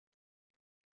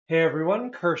Hey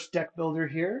everyone, Cursed Deck Builder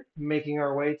here, making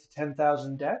our way to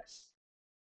 10,000 decks.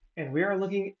 And we are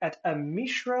looking at a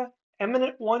Mishra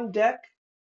Eminent 1 deck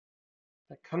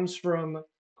that comes from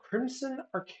Crimson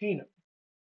Arcanum.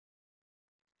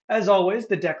 As always,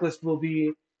 the deck list will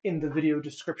be in the video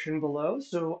description below,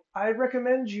 so I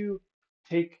recommend you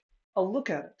take a look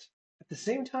at it at the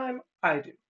same time I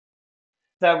do.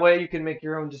 That way you can make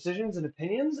your own decisions and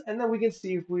opinions, and then we can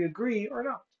see if we agree or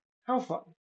not. How fun.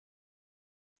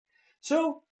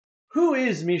 So, who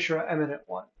is Mishra Eminent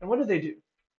 1, and what do they do?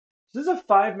 So this is a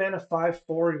 5 mana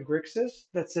 5/4 in Grixis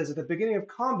that says at the beginning of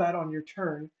combat on your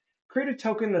turn, create a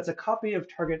token that's a copy of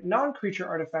target non-creature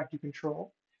artifact you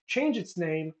control, change its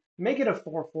name, make it a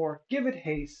 4/4, give it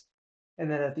haste,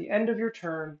 and then at the end of your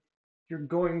turn, you're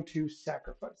going to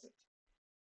sacrifice it.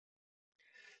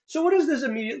 So what does this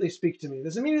immediately speak to me?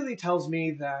 This immediately tells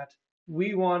me that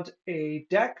we want a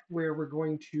deck where we're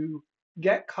going to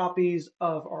get copies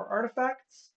of our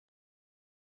artifacts,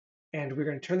 and we're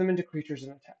going to turn them into creatures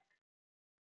and attack.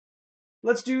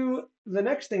 Let's do the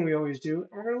next thing we always do,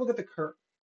 and we're going to look at the curve.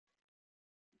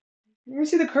 You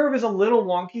see the curve is a little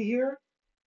wonky here.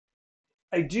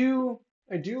 I do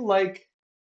like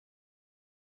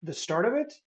the start of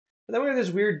it, but then we have this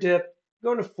weird dip,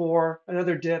 going to 4,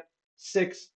 another dip,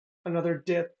 6, another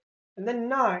dip, and then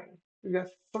 9. We've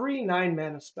got 3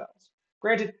 9-mana spells.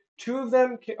 Granted, 2 of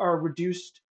them are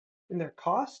reduced in their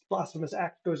cost. Blasphemous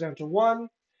Act goes down to 1,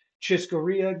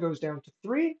 Chiscoria goes down to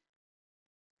 3,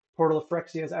 Portal of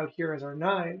Phyrexia is out here as our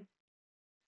 9.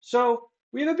 So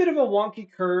we have a bit of a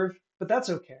wonky curve, but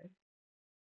that's okay.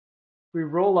 We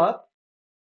roll up.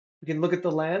 We can look at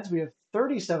the lands. We have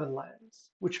 37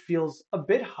 lands, which feels a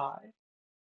bit high.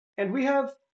 And we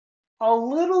have a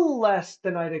little less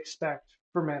than I'd expect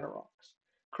for mana rocks.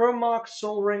 Chrome Mox,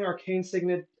 Soul Ring, Arcane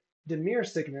Signet, Dimir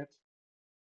Signet.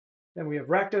 Then we have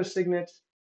Rakdos Signet,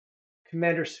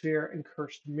 Commander Sphere, and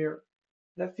Cursed Mirror.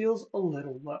 That feels a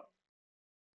little low.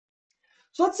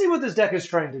 So let's see what this deck is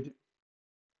trying to do.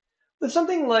 With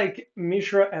something like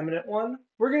Mishra Eminent 1,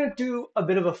 we're going to do a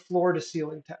bit of a floor to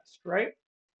ceiling test, right?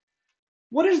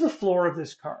 What is the floor of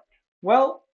this card?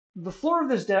 Well, the floor of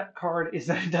this deck card is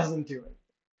that it doesn't do it.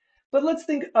 But let's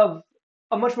think of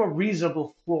a much more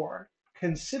reasonable floor,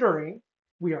 considering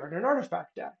we are in an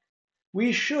artifact deck.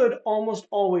 We should almost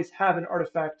always have an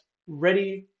artifact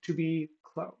ready to be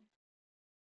cloned.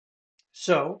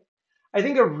 So, I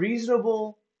think a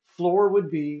reasonable floor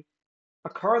would be a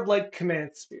card like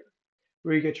Command Sphere,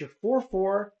 where you get your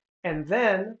 4/4, and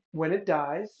then when it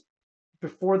dies,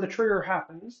 before the trigger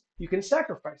happens, you can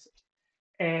sacrifice it,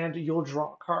 and you'll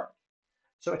draw a card.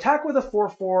 So attack with a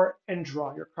 4/4 and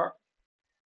draw your card.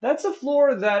 That's a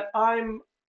floor that I'm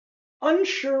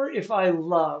unsure if I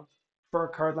love for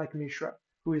a card like Mishra,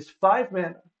 who is 5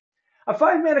 mana. A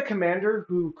 5 mana commander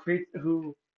who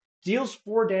deals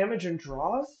 4 damage and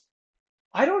draws?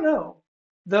 I don't know.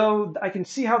 Though I can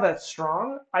see how that's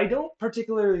strong, I don't think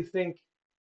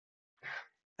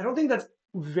that's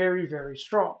very, very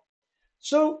strong.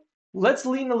 So let's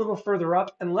lean a little further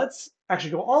up and let's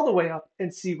actually go all the way up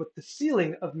and see what the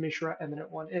ceiling of Mishra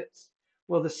Eminent 1 is.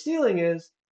 Well, the ceiling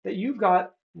is that you've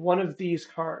got one of these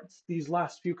cards, these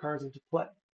last few cards into play.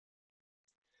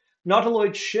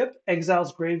 Nautiloid Ship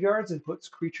exiles graveyards and puts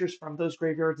creatures from those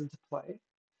graveyards into play.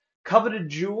 Coveted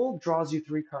Jewel draws you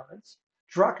 3 cards.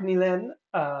 Draknilen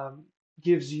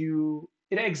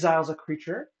it exiles a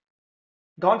creature.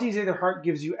 Gonti's Aetherheart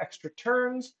gives you extra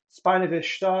turns. Spine of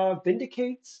Ishtar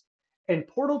vindicates. And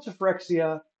Portal to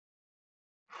Phyrexia,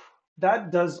 that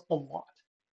does a lot.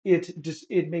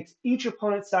 It makes each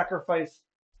opponent sacrifice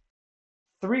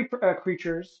 3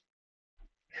 creatures.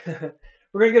 We're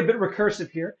going to get a bit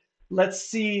recursive here. Let's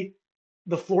see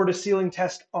the floor to ceiling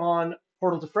test on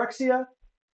Portal to Phyrexia.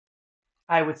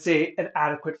 I would say an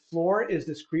adequate floor is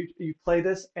this creature. You play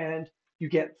this and you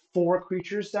get 4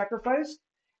 creatures sacrificed,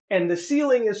 and the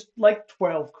ceiling is like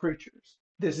 12 creatures.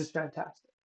 This is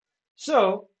fantastic.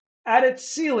 So at its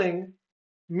ceiling,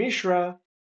 Mishra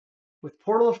with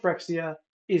Portal of Phyrexia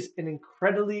is an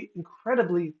incredibly,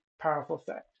 incredibly powerful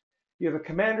effect. You have a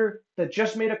commander that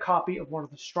just made a copy of one of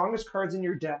the strongest cards in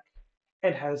your deck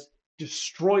and has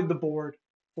destroyed the board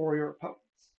for your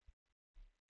opponents.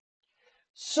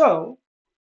 So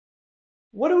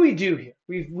what do we do here?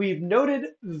 We've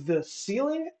noted the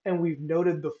ceiling and we've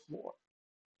noted the floor.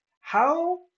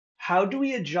 How do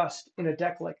we adjust in a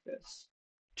deck like this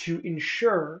to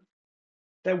ensure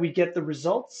that we get the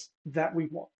results that we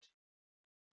want?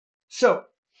 So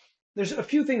there's a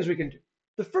few things we can do.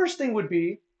 The first thing would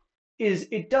be is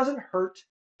it doesn't hurt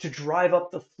to drive up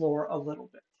the floor a little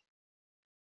bit.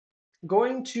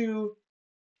 Going to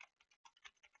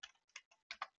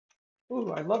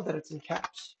Ooh, I love that it's in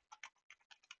caps.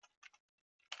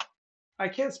 I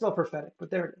can't spell prophetic,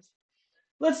 but there it is.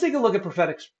 Let's take a look at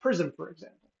Prophetic Prism, for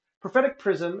example. Prophetic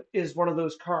Prism is one of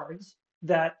those cards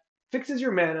that fixes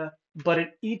your mana, but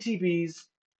it ETBs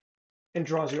and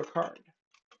draws you a card.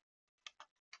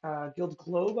 Guild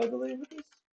Globe, I believe it is.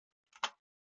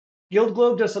 Guild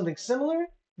Globe does something similar,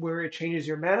 where it changes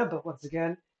your mana, but once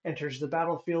again, enters the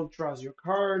battlefield, draws you a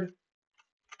card.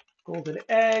 Golden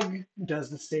Egg does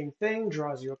the same thing,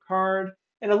 draws you a card.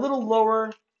 And a little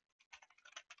lower,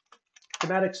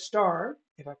 Chromatic Star,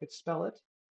 if I could spell it,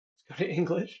 let's go to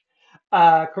English.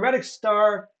 Chromatic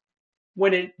Star,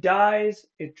 when it dies,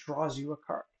 it draws you a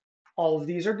card. All of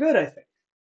these are good, I think.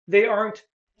 They aren't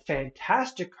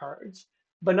fantastic cards,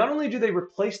 but not only do they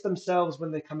replace themselves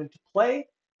when they come into play,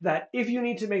 that if you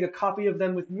need to make a copy of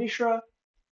them with Mishra,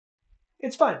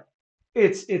 it's fine.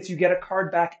 It's you get a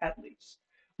card back at least.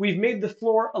 We've made the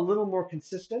floor a little more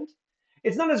consistent.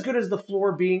 It's not as good as the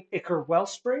floor being Ichor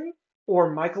Wellspring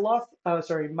or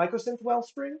Mycosynth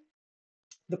Wellspring.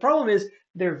 The problem is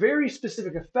their very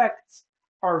specific effects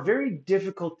are very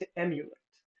difficult to emulate.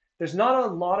 There's not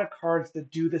a lot of cards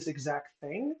that do this exact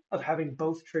thing of having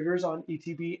both triggers on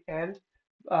ETB and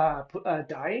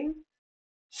dying.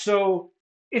 So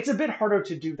it's a bit harder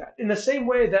to do that. In the same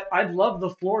way that I'd love the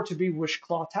floor to be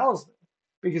Wishclaw Talisman,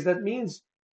 because that means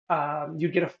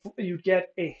you'd get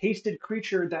a hasted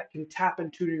creature that can tap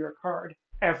into your card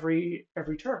every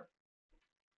turn.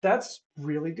 That's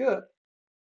really good.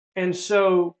 And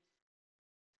so,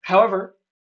 however,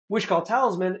 Wishclaw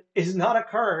Talisman is not a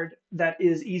card that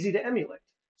is easy to emulate,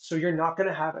 so you're not going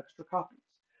to have extra copies.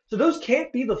 So those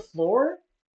can't be the floor.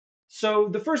 So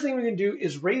the first thing we can do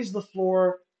is raise the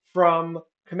floor from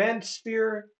Command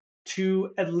Sphere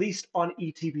to at least on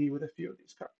ETB with a few of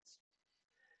these cards.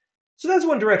 So that's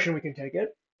one direction we can take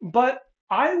it, but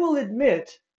I will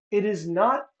admit it is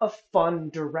not a fun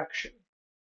direction.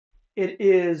 It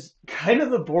is kind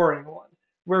of the boring one,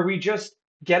 where we just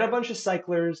get a bunch of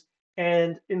cyclers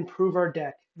and improve our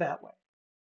deck that way.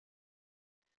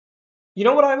 You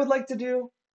know what I would like to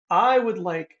do? I would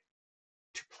like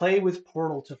to play with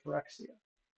Portal to Phyrexia.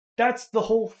 That's the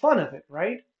whole fun of it,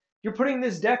 right? You're putting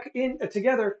this deck in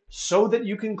together so that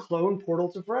you can clone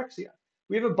Portal to Phyrexia.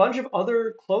 We have a bunch of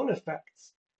other clone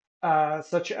effects,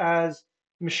 such as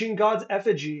Machine God's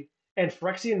Effigy and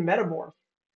Phyrexian Metamorph,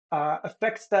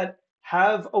 effects that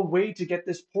have a way to get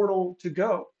this portal to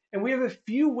go. And we have a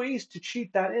few ways to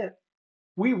cheat that in.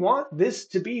 We want this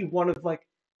to be one of like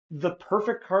the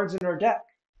perfect cards in our deck.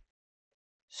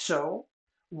 So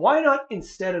why not,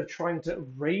 instead of trying to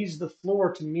raise the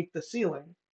floor to meet the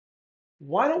ceiling,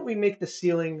 why don't we make the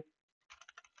ceiling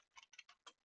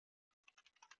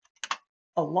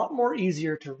a lot more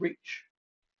easier to reach?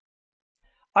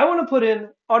 I want to put in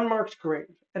Unmarked Grave,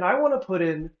 and I want to put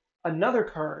in another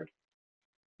card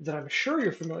that I'm sure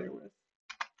you're familiar with.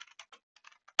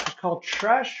 It's called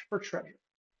Trash for Treasure.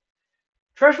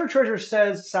 Trash for Treasure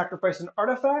says sacrifice an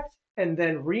artifact and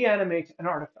then reanimate an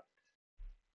artifact.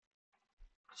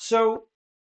 So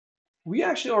we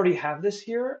actually already have this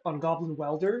here on Goblin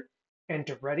Welder and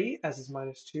Duretti as his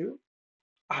 -2.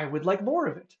 I would like more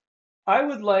of it. I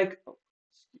would like,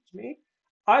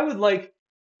 I would like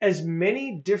as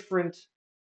many different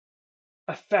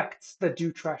effects that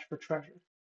do Trash for Treasure.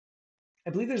 I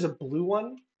believe there's a blue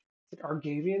one, it's like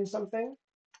Argavian something.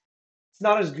 It's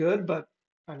not as good, but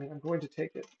I mean, I'm going to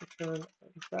take it. Return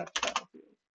back to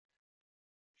battlefield.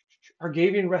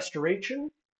 Argavian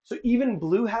Restoration. So even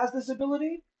blue has this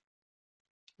ability.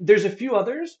 There's a few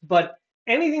others, but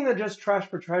anything that does Trash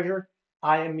for Treasure,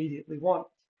 I immediately want.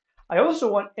 I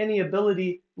also want any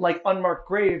ability like Unmarked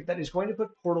Grave that is going to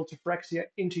put Portal to Phyrexia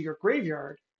into your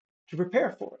graveyard to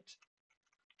prepare for it.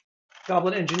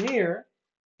 Goblin Engineer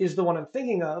is the one I'm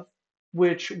thinking of,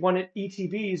 which when it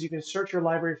ETBs, you can search your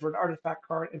library for an artifact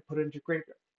card and put it into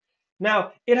graveyard.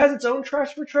 Now, it has its own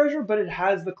Trash for Treasure, but it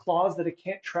has the clause that it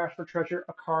can't Trash for Treasure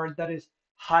a card that is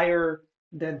higher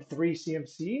than 3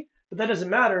 CMC, but that doesn't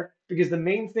matter because the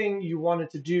main thing you wanted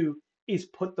to do is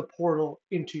put the portal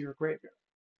into your graveyard.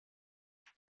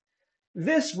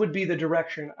 This would be the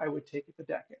direction I would take the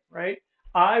deck in, right?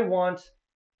 I want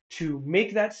to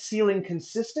make that ceiling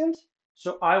consistent,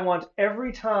 so I want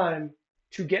every time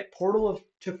to get Portal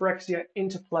to Phyrexia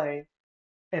into play,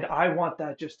 and I want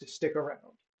that just to stick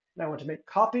around. And I want to make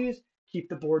copies, keep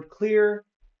the board clear.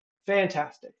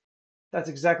 Fantastic. That's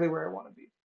exactly where I want to be.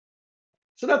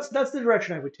 So that's the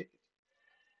direction I would take it.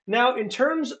 Now, in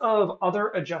terms of other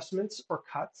adjustments or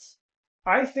cuts,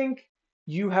 I think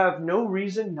you have no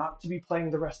reason not to be playing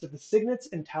the rest of the signets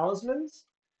and talismans.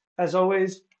 As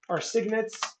always, our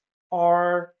signets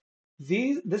are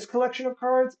this collection of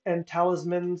cards, and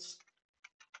talismans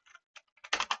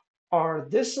are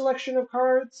this selection of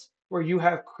cards where you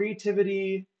have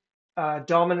creativity,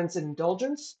 dominance, and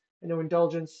indulgence. I know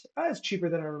indulgence is cheaper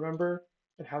than I remember.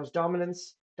 And how's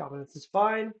dominance? Dominance is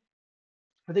fine.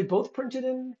 Are they both printed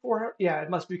in 400? Yeah, it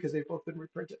must be because they've both been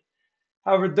reprinted.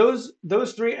 However,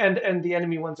 those three and the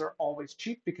enemy ones are always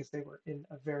cheap because they were in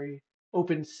a very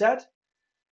open set.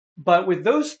 But with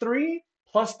those three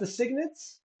plus the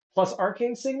signets plus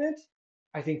arcane signet,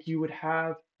 I think you would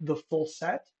have the full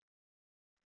set.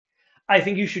 I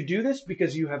think you should do this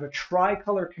because you have a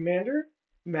tricolor commander.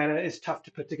 Mana is tough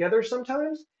to put together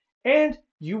sometimes, and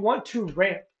you want to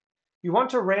ramp. You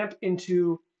want to ramp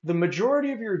into the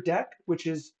majority of your deck, which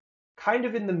is kind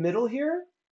of in the middle here.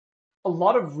 A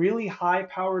lot of really high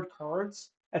powered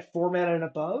cards at 4 mana and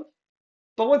above.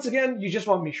 But once again, you just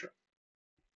want Mishra.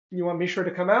 You want Mishra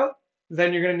to come out,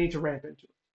 then you're going to need to ramp into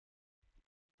it.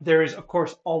 There is, of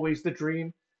course, always the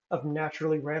dream of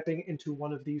naturally ramping into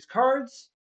one of these cards.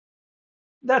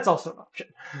 That's also an option.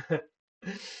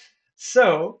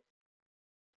 So,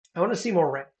 I want to see more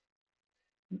ramp.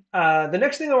 The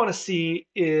next thing I want to see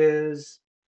is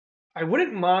I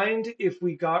wouldn't mind if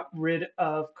we got rid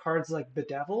of cards like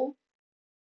Bedevil.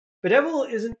 Bedevil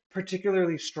isn't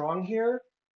particularly strong here.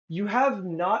 You have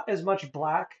not as much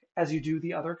black as you do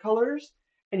the other colors,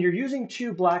 and you're using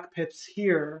 2 black pips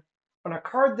here on a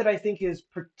card that I think is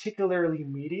particularly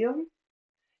medium.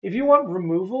 If you want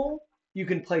removal, you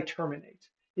can play Terminate.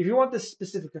 If you want this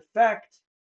specific effect,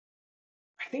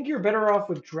 I think you're better off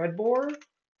with Dreadbore,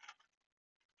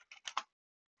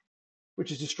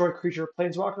 which is destroy creature or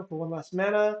planeswalker for 1 less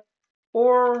mana,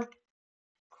 or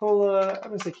Kola, I'm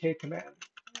going to say K command.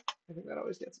 I think that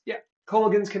always gets it. Yeah,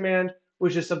 Kolaghan's command,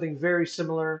 which is something very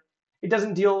similar. It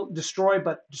doesn't deal destroy,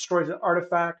 but destroys an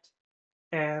artifact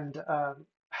and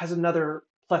has another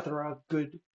plethora of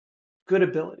good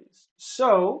abilities.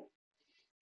 So,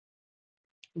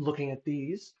 looking at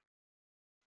these,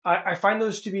 I find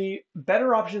those to be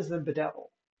better options than Bedevil.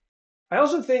 I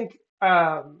also think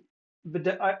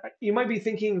you might be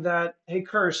thinking that, hey,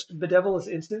 Cursed, Bedevil is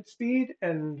instant speed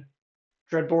and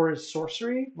Dreadbore is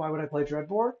sorcery. Why would I play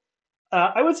Dreadbore?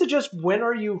 I would suggest, when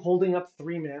are you holding up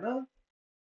 3 mana?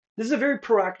 This is a very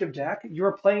proactive deck.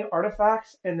 You're playing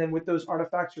artifacts, and then with those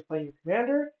artifacts, you're playing your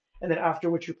commander, and then after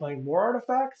which you're playing more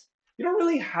artifacts. You don't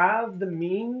really have the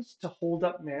means to hold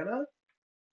up mana.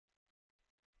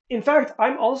 In fact,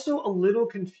 I'm also a little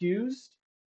confused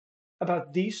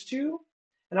about these two.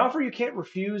 An Offer You Can't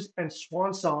Refuse and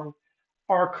Swan Song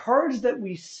are cards that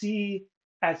we see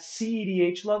at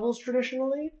CEDH levels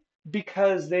traditionally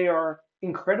because they are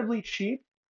incredibly cheap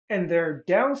and their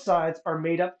downsides are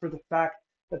made up for the fact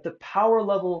that the power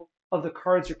level of the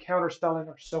cards you're counterspelling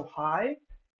are so high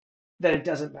that it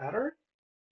doesn't matter.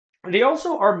 They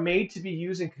also are made to be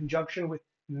used in conjunction with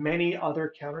many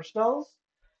other counterspells.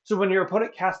 So when your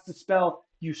opponent casts a spell,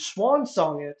 you Swan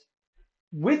Song it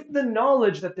with the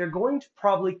knowledge that they're going to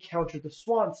probably counter the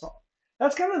Swan Song.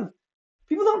 That's kind of,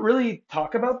 people don't really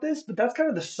talk about this, but that's kind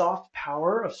of the soft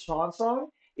power of Swan Song,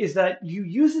 is that you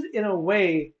use it in a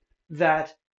way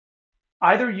that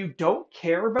either you don't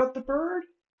care about the bird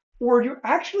or you're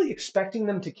actually expecting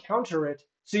them to counter it,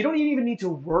 so you don't even need to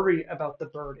worry about the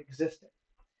bird existing.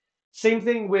 Same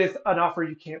thing with An Offer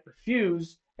You Can't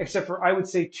Refuse, except for I would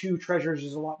say 2 treasures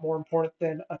is a lot more important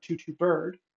than a 2/2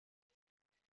 bird.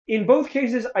 In both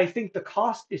cases, I think the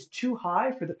cost is too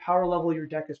high for the power level your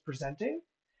deck is presenting,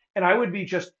 and I would be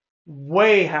just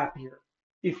way happier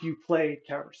if you played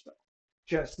Counterspell.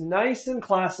 Just nice and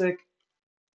classic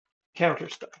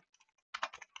Counterspell.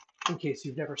 In case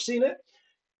you've never seen it,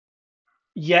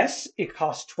 yes, it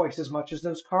costs twice as much as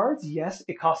those cards. Yes,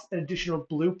 it costs an additional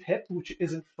blue pip, which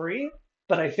isn't free,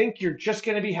 but I think you're just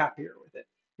going to be happier with it.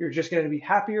 You're just going to be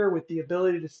happier with the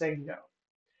ability to say no.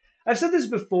 I've said this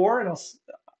before, and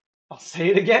I'll say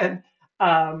it again.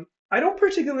 I don't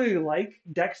particularly like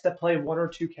decks that play 1 or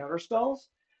 2 counterspells.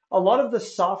 A lot of the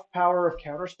soft power of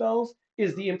counterspells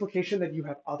is the implication that you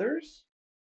have others.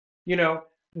 You know,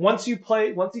 once you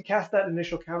cast that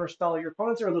initial counterspell, your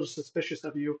opponents are a little suspicious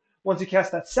of you. Once you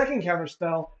cast that second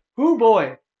counterspell, oh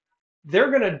boy,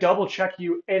 they're gonna double check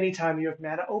you anytime you have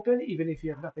mana open, even if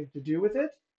you have nothing to do with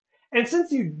it. And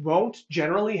since you won't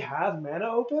generally have mana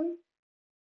open,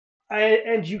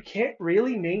 and you can't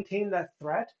really maintain that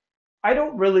threat, I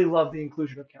don't really love the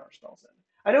inclusion of counterspells in.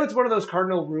 I know it's one of those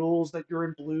cardinal rules that you're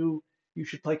in blue, you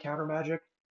should play counter magic.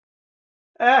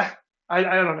 I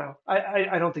don't know.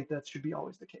 I don't think that should be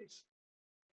always the case.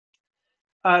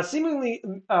 Seemingly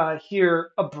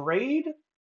here, Abrade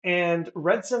and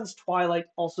Red Sun's Twilight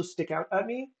also stick out at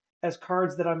me as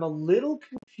cards that I'm a little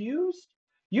confused.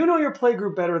 You know your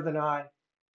playgroup better than I.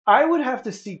 I would have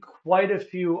to see quite a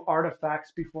few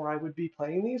artifacts before I would be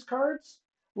playing these cards.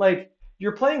 Like,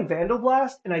 you're playing Vandal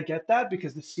Blast, and I get that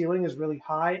because the ceiling is really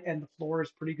high and the floor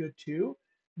is pretty good too.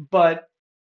 But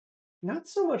not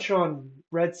so much on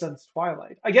Red Sun's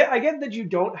Twilight. I get that you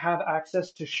don't have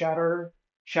access to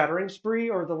Shattering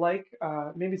Spree or the like.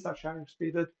 Maybe it's not Shattering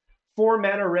Spree. The 4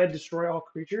 mana red destroy all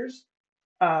creatures.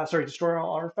 Sorry, destroy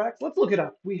all artifacts. Let's look it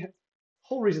up.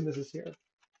 Whole reason this is here.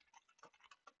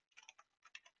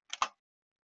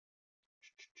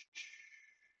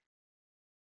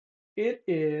 It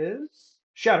is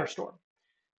Shatterstorm.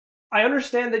 I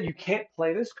understand that you can't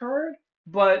play this card,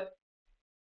 but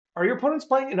are your opponents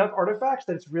playing enough artifacts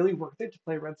that it's really worth it to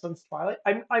play Red Sun's Twilight?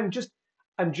 I'm just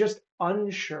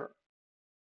unsure.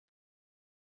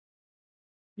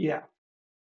 Yeah.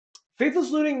 Faithless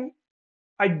Looting,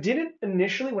 I didn't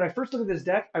initially, when I first looked at this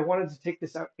deck, I wanted to take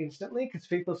this out instantly because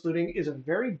Faithless Looting is a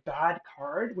very bad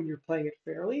card when you're playing it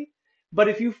fairly. But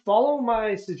if you follow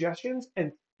my suggestions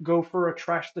and go for a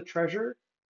Trash the Treasure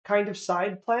kind of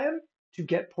side plan to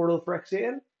get Portal of Phyrexia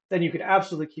in, then you can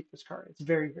absolutely keep this card. It's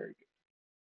very, very good.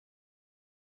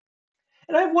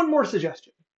 And I have one more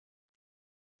suggestion,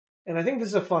 and I think this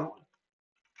is a fun one.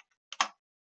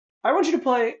 I want you to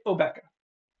play Obeka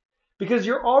because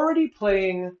you're already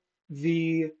playing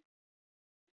the,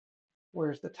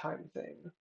 where's the time thing?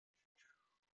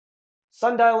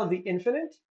 Sundial of the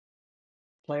Infinite.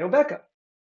 Play Obeka.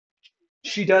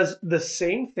 She does the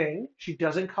same thing. She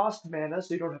doesn't cost mana,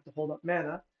 so you don't have to hold up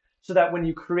mana. So that when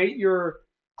you create your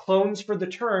clones for the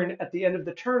turn, at the end of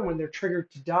the turn, when they're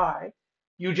triggered to die,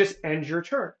 you just end your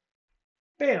turn.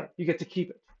 Bam, you get to keep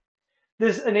it.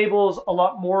 This enables a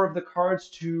lot more of the cards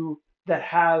that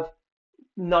have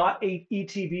not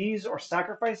ETBs or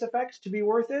sacrifice effects to be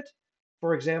worth it.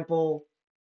 For example,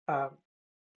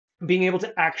 being able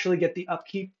to actually get the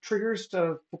upkeep triggers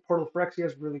to Portal Phyrexia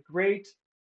is really great.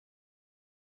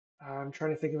 I'm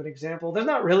trying to think of an example. There's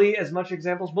not really as much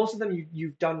examples. Most of them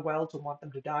you've done well to want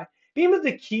them to die. Being able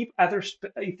to keep Aether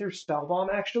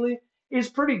Spellbomb actually is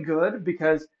pretty good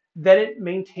because then it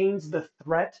maintains the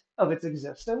threat of its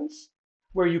existence,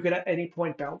 where you could at any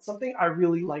point bounce something. I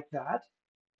really like that.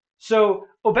 So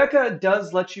Obeka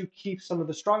does let you keep some of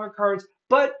the stronger cards,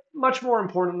 but much more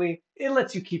importantly, it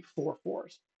lets you keep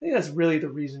 4/4s. I think that's really the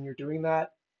reason you're doing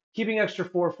that. Keeping extra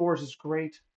 4/4s is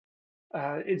great.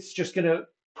 It's just going to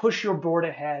push your board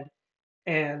ahead.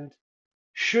 And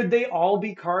should they all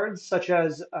be cards such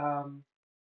as,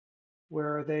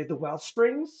 where are they, the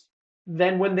Wellsprings?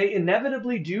 Then when they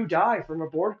inevitably do die from a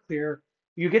board clear,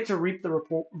 you get to reap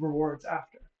the rewards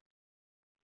after.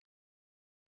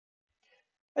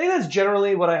 I think that's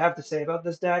generally what I have to say about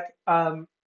this deck.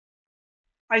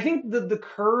 I think the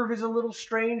curve is a little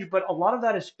strange, but a lot of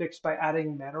that is fixed by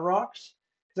adding mana rocks.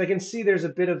 Because I can see there's a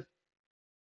bit of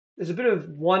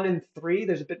 1 and 3.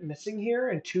 There's a bit missing here,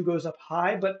 and 2 goes up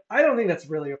high, but I don't think that's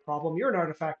really a problem. You're an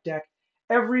artifact deck.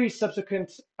 Every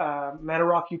subsequent mana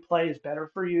rock you play is better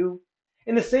for you.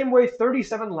 In the same way,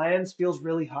 37 lands feels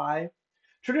really high.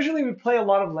 Traditionally, we play a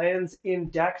lot of lands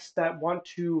in decks that want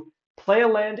to play a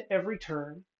land every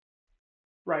turn,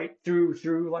 right?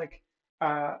 Through like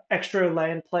extra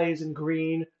land plays in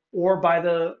green, or by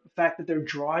the fact that they're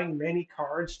drawing many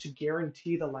cards to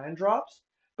guarantee the land drops.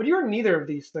 But you're neither of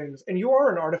these things, and you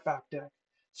are an artifact deck.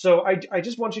 So I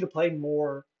just want you to play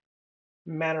more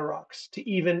mana rocks to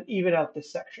even out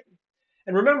this section.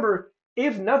 And remember,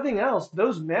 if nothing else,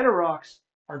 those mana rocks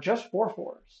are just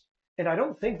 4/4s, and I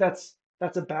don't think that's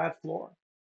a bad floor.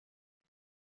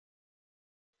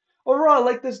 Overall, I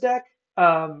like this deck.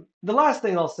 The last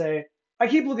thing I'll say, I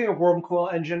keep looking at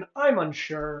Wurmcoil Engine. I'm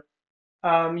unsure.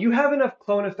 You have enough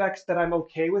clone effects that I'm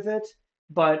okay with it,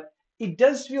 but it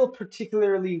does feel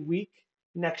particularly weak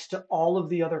next to all of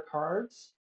the other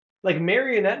cards. Like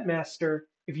Marionette Master,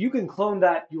 if you can clone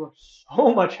that, you are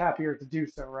so much happier to do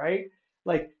so, right?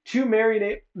 Like 2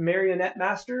 Marionette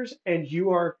Masters, and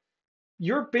you're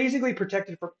basically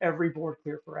protected from every board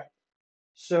clear forever.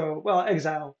 So, well,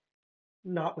 exile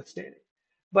notwithstanding.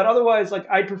 But otherwise, like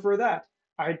I'd prefer that.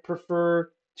 I'd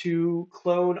prefer to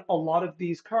clone a lot of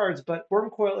these cards, but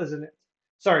Wurmcoil isn't it.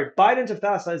 Sorry, Bident of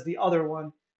Thassa is the other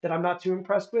one that I'm not too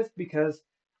impressed with because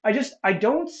I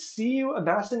don't see you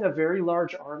amassing a very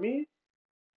large army.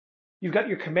 You've got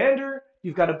your commander,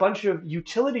 you've got a bunch of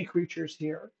utility creatures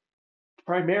here,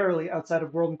 primarily outside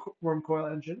of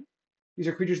Wurmcoil Engine. These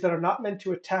are creatures that are not meant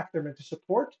to attack, they're meant to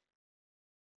support.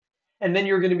 And then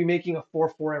you're going to be making a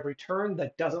 4/4 every turn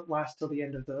that doesn't last till the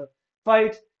end of the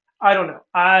fight. I don't know.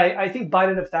 I think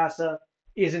Bident of Thassa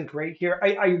isn't great here.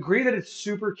 I agree that it's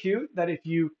super cute that if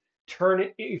you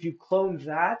if you clone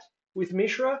that with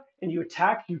Mishra and you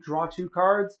attack, you draw 2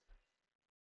 cards.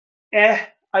 Eh,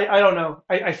 I don't know.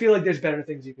 I feel like there's better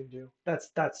things you can do. That's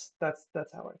how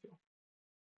I feel.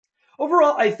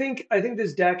 Overall, I think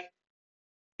this deck,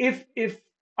 if if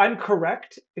I'm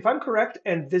correct,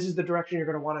 and this is the direction you're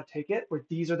going to want to take it, where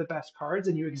these are the best cards,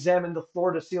 and you examine the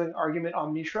floor to ceiling argument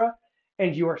on Mishra,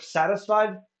 and you are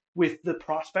satisfied with the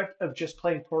prospect of just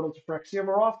playing Portal to Phyrexia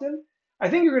more often, I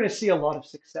think you're going to see a lot of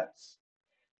success.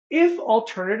 If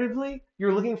alternatively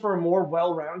you're looking for a more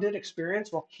well-rounded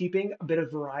experience while keeping a bit of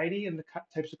variety in the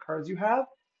types of cards you have,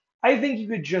 I think you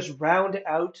could just round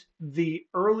out the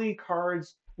early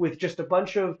cards with just a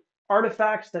bunch of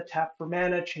artifacts that tap for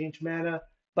mana, change mana,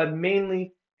 but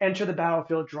mainly enter the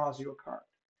battlefield draws you a card.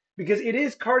 Because it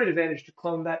is card advantage to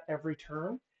clone that every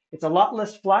turn. It's a lot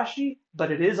less flashy,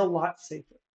 but it is a lot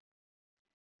safer.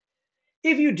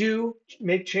 If you do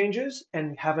make changes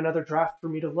and have another draft for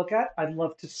me to look at, I'd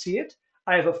love to see it.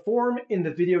 I have a form in the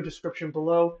video description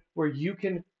below where you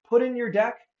can put in your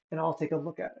deck and I'll take a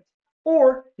look at it.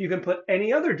 Or you can put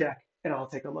any other deck and I'll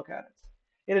take a look at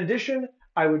it. In addition,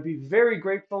 I would be very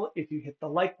grateful if you hit the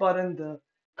like button, the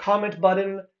comment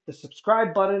button, the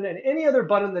subscribe button, and any other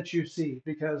button that you see,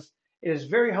 because it is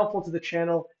very helpful to the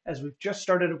channel as we've just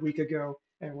started a week ago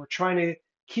and we're trying to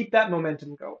keep that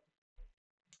momentum going.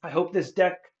 I hope this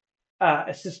deck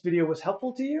assist video was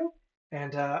helpful to you,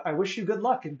 and I wish you good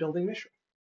luck in building Mishra.